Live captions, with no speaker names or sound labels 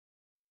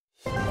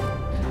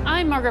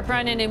I'm Margaret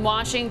Brennan in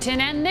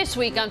Washington, and this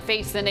week on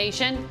Face the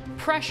Nation,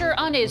 pressure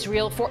on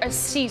Israel for a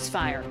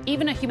ceasefire,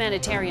 even a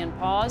humanitarian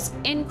pause,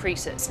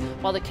 increases,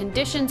 while the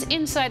conditions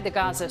inside the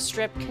Gaza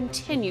Strip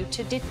continue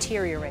to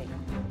deteriorate.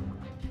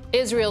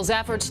 Israel's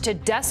efforts to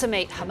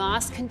decimate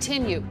Hamas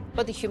continue,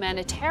 but the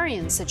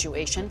humanitarian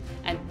situation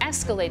and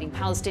escalating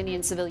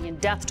Palestinian civilian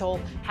death toll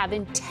have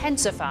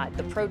intensified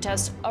the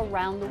protests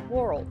around the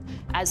world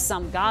as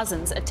some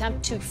Gazans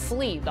attempt to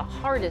flee the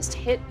hardest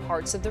hit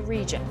parts of the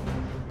region.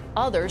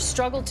 Others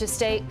struggle to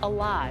stay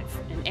alive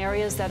in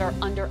areas that are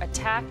under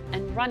attack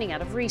and running out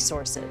of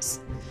resources.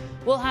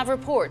 We'll have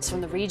reports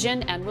from the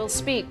region, and we'll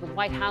speak with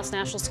White House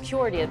National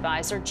Security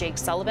Adviser Jake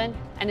Sullivan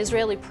and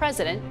Israeli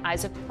President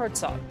Isaac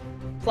Herzog.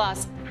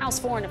 Plus, House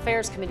Foreign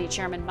Affairs Committee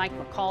Chairman Mike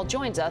McCall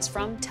joins us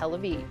from Tel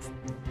Aviv.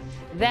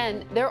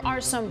 Then, there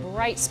are some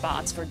bright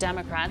spots for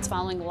Democrats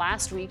following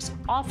last week's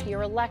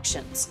off-year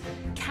elections.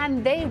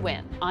 Can they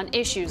win on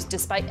issues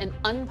despite an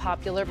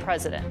unpopular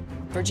president?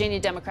 Virginia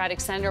Democratic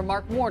Senator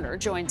Mark Warner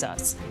joins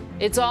us.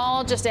 It's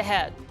all just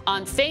ahead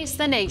on Face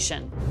the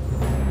Nation.